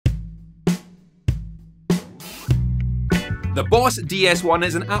The Boss DS-1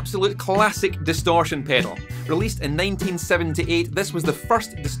 is an absolute classic distortion pedal. Released in 1978, this was the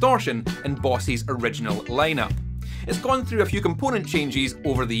first distortion in Boss's original lineup. It's gone through a few component changes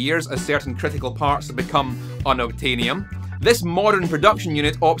over the years as certain critical parts have become unobtainium. This modern production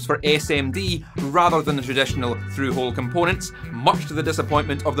unit opts for SMD rather than the traditional through-hole components, much to the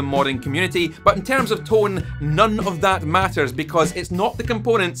disappointment of the modding community, but in terms of tone, none of that matters because it's not the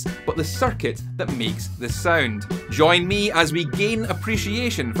components, but the circuit that makes the sound. Join me as we gain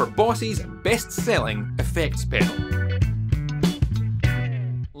appreciation for Boss's best-selling effects pedal.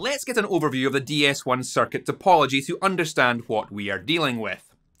 Let's get an overview of the DS-1 circuit topology to understand what we are dealing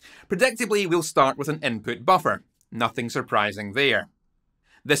with. Predictably, we'll start with an input buffer. Nothing surprising there.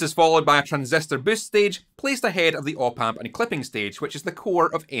 This is followed by a transistor boost stage placed ahead of the op-amp and clipping stage, which is the core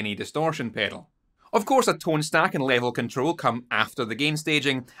of any distortion pedal. Of course, a tone stack and level control come after the gain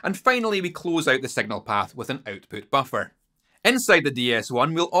staging, and finally we close out the signal path with an output buffer. Inside the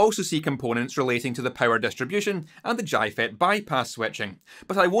DS-1, we'll also see components relating to the power distribution and the JIFET bypass switching,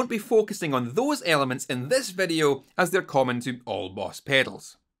 but I won't be focusing on those elements in this video as they're common to all Boss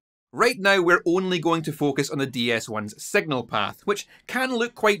pedals. Right now we're only going to focus on the DS-1's signal path, which can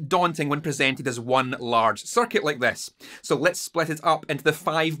look quite daunting when presented as one large circuit like this, so let's split it up into the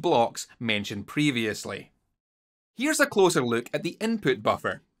 5 blocks mentioned previously. Here's a closer look at the input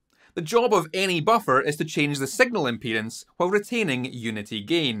buffer. The job of any buffer is to change the signal impedance while retaining unity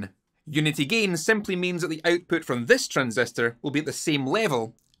gain. Unity gain simply means that the output from this transistor will be at the same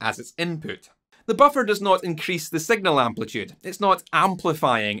level as its input. The buffer does not increase the signal amplitude. It's not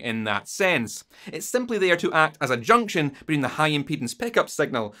amplifying in that sense. It's simply there to act as a junction between the high impedance pickup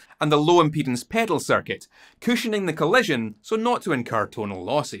signal and the low impedance pedal circuit, cushioning the collision so not to incur tonal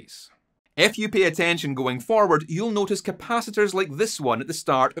losses. If you pay attention going forward, you'll notice capacitors like this one at the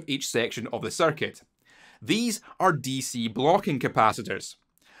start of each section of the circuit. These are DC blocking capacitors.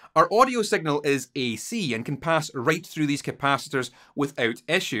 Our audio signal is AC and can pass right through these capacitors without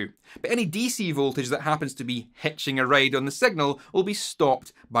issue, but any DC voltage that happens to be hitching a ride on the signal will be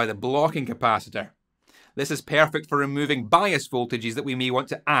stopped by the blocking capacitor. This is perfect for removing bias voltages that we may want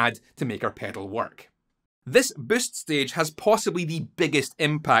to add to make our pedal work. This boost stage has possibly the biggest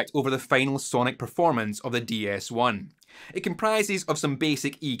impact over the final sonic performance of the DS-1. It comprises of some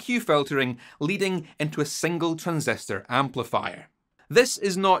basic EQ filtering leading into a single transistor amplifier. This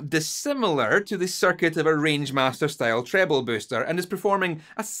is not dissimilar to the circuit of a Rangemaster style treble booster and is performing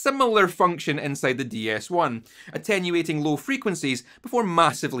a similar function inside the DS-1, attenuating low frequencies before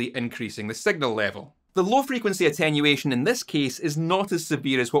massively increasing the signal level. The low frequency attenuation in this case is not as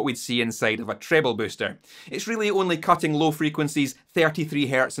severe as what we'd see inside of a treble booster. It's really only cutting low frequencies 33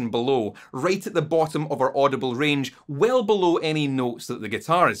 Hz and below, right at the bottom of our audible range, well below any notes that the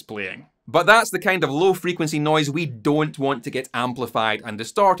guitar is playing. But that's the kind of low frequency noise we don't want to get amplified and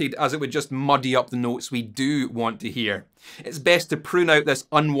distorted, as it would just muddy up the notes we do want to hear. It's best to prune out this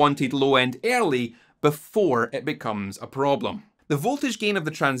unwanted low end early before it becomes a problem. The voltage gain of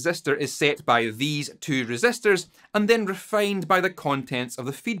the transistor is set by these 2 resistors and then refined by the contents of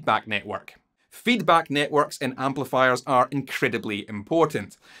the feedback network. Feedback networks in amplifiers are incredibly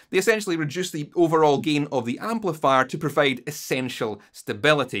important. They essentially reduce the overall gain of the amplifier to provide essential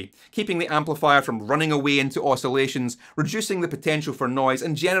stability, keeping the amplifier from running away into oscillations, reducing the potential for noise,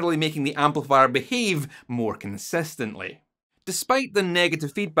 and generally making the amplifier behave more consistently. Despite the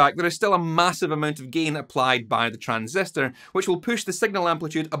negative feedback, there is still a massive amount of gain applied by the transistor, which will push the signal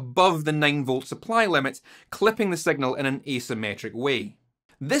amplitude above the 9-volt supply limit, clipping the signal in an asymmetric way.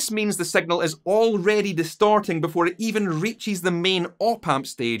 This means the signal is already distorting before it even reaches the main op-amp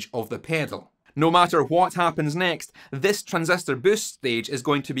stage of the pedal. No matter what happens next, this transistor boost stage is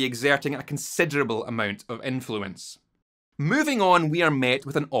going to be exerting a considerable amount of influence. Moving on, we are met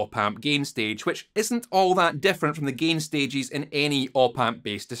with an op-amp gain stage, which isn't all that different from the gain stages in any op-amp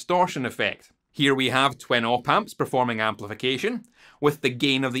based distortion effect. Here we have twin op-amps performing amplification, with the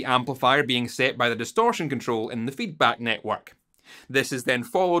gain of the amplifier being set by the distortion control in the feedback network. This is then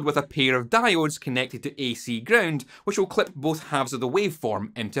followed with a pair of diodes connected to AC ground, which will clip both halves of the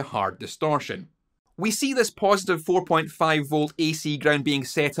waveform into hard distortion. We see this positive 4.5 volt AC ground being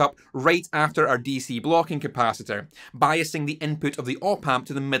set up right after our DC blocking capacitor, biasing the input of the op-amp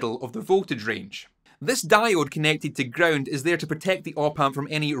to the middle of the voltage range. This diode connected to ground is there to protect the op-amp from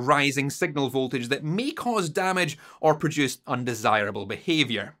any rising signal voltage that may cause damage or produce undesirable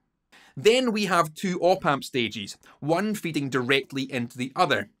behaviour. Then we have 2 op-amp stages, one feeding directly into the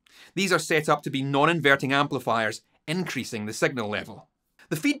other. These are set up to be non-inverting amplifiers, increasing the signal level.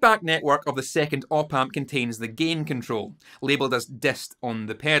 The feedback network of the second op-amp contains the gain control, labelled as dist on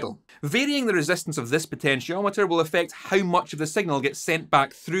the pedal. Varying the resistance of this potentiometer will affect how much of the signal gets sent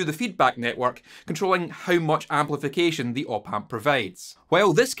back through the feedback network, controlling how much amplification the op-amp provides.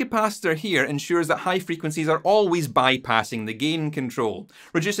 While this capacitor here ensures that high frequencies are always bypassing the gain control,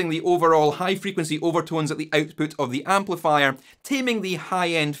 reducing the overall high frequency overtones at the output of the amplifier, taming the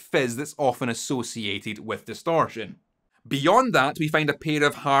high-end fizz that's often associated with distortion. Beyond that, we find a pair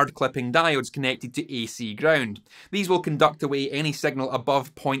of hard clipping diodes connected to AC ground. These will conduct away any signal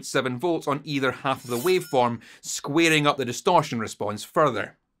above 0.7 volts on either half of the waveform, squaring up the distortion response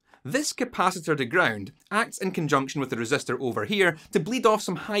further. This capacitor to ground acts in conjunction with the resistor over here to bleed off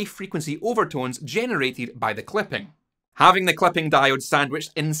some high frequency overtones generated by the clipping. Having the clipping diode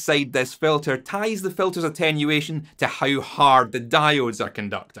sandwiched inside this filter ties the filter's attenuation to how hard the diodes are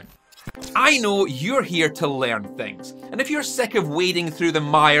conducting. I know you're here to learn things, and if you're sick of wading through the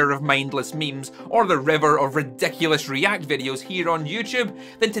mire of mindless memes or the river of ridiculous React videos here on YouTube,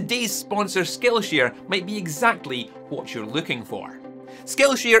 then today's sponsor Skillshare might be exactly what you're looking for.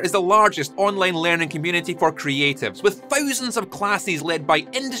 Skillshare is the largest online learning community for creatives, with thousands of classes led by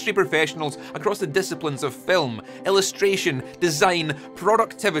industry professionals across the disciplines of film, illustration, design,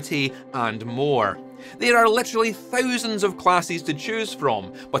 productivity, and more. There are literally thousands of classes to choose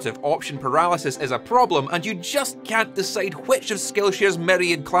from, but if option paralysis is a problem and you just can't decide which of Skillshare's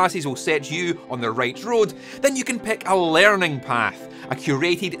myriad classes will set you on the right road, then you can pick a learning path, a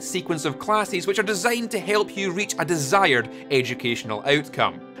curated sequence of classes which are designed to help you reach a desired educational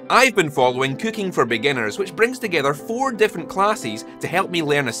outcome. I've been following Cooking for Beginners, which brings together 4 different classes to help me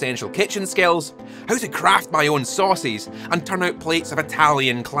learn essential kitchen skills, how to craft my own sauces, and turn out plates of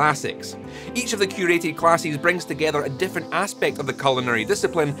Italian classics. Each of the curated classes brings together a different aspect of the culinary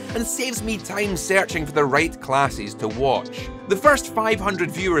discipline and saves me time searching for the right classes to watch. The first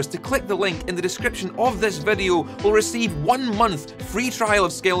 500 viewers to click the link in the description of this video will receive 1 month free trial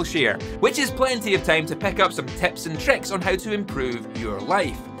of Skillshare, which is plenty of time to pick up some tips and tricks on how to improve your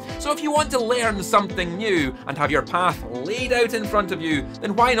life. So if you want to learn something new and have your path laid out in front of you,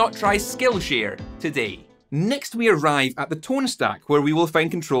 then why not try Skillshare today? Next we arrive at the tone stack, where we will find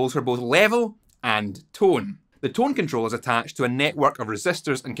controls for both level and tone. The tone control is attached to a network of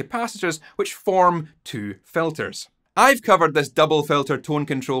resistors and capacitors which form 2 filters. I've covered this double filter tone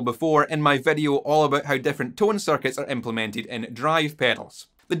control before in my video all about how different tone circuits are implemented in drive pedals.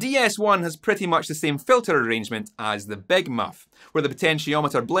 The DS-1 has pretty much the same filter arrangement as the Big Muff, where the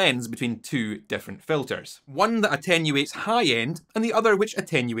potentiometer blends between 2 different filters. One that attenuates high end, and the other which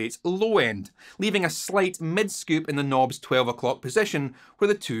attenuates low end, leaving a slight mid-scoop in the knob's 12 o'clock position where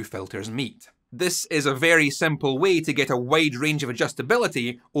the 2 filters meet. This is a very simple way to get a wide range of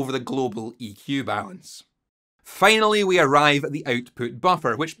adjustability over the global EQ balance. Finally, we arrive at the output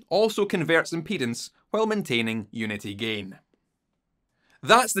buffer, which also converts impedance while maintaining unity gain.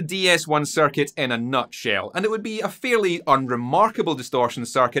 That's the DS-1 circuit in a nutshell, and it would be a fairly unremarkable distortion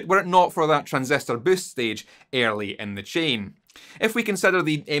circuit were it not for that Transistor Boost stage early in the chain. If we consider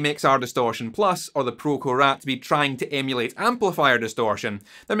the MXR Distortion Plus or the Proco Rat to be trying to emulate amplifier distortion,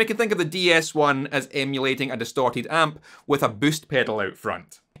 then we can think of the DS-1 as emulating a distorted amp with a boost pedal out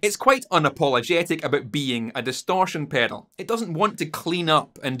front. It's quite unapologetic about being a distortion pedal. It doesn't want to clean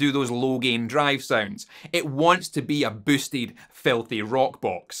up and do those low-gain drive sounds. It wants to be a boosted, filthy rock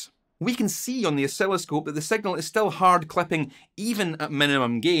box. We can see on the oscilloscope that the signal is still hard clipping even at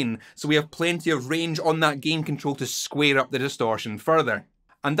minimum gain, so we have plenty of range on that gain control to square up the distortion further.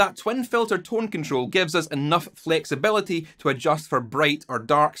 And that twin filter tone control gives us enough flexibility to adjust for bright or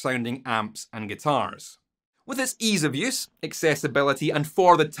dark sounding amps and guitars. With its ease of use, accessibility, and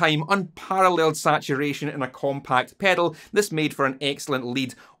for the time unparalleled saturation in a compact pedal, this made for an excellent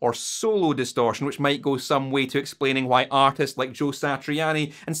lead or solo distortion, which might go some way to explaining why artists like Joe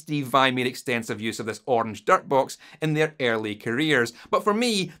Satriani and Steve Vai made extensive use of this orange dirtbox in their early careers. But for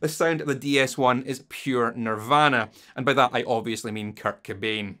me, the sound of the DS-1 is pure nirvana, and by that I obviously mean Kurt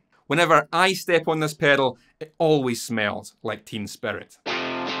Cobain. Whenever I step on this pedal, it always smells like Teen Spirit.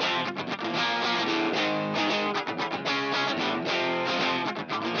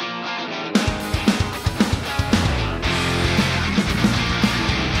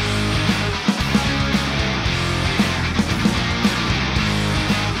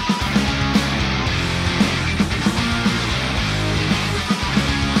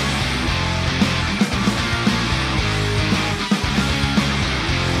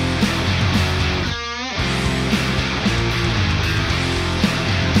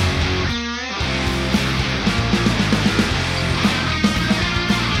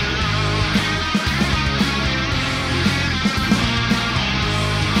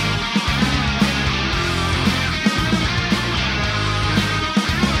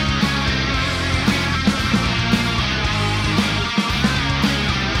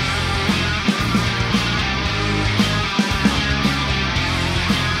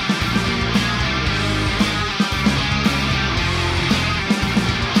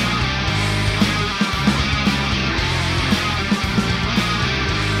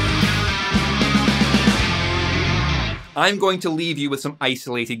 I'm going to leave you with some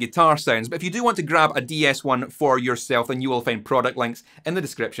isolated guitar sounds, but if you do want to grab a DS-1 for yourself, then you will find product links in the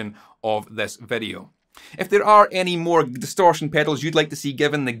description of this video. If there are any more distortion pedals you'd like to see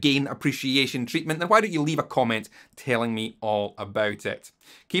given the gain appreciation treatment, then why don't you leave a comment telling me all about it.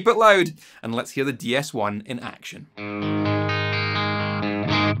 Keep it loud, and let's hear the DS-1 in action.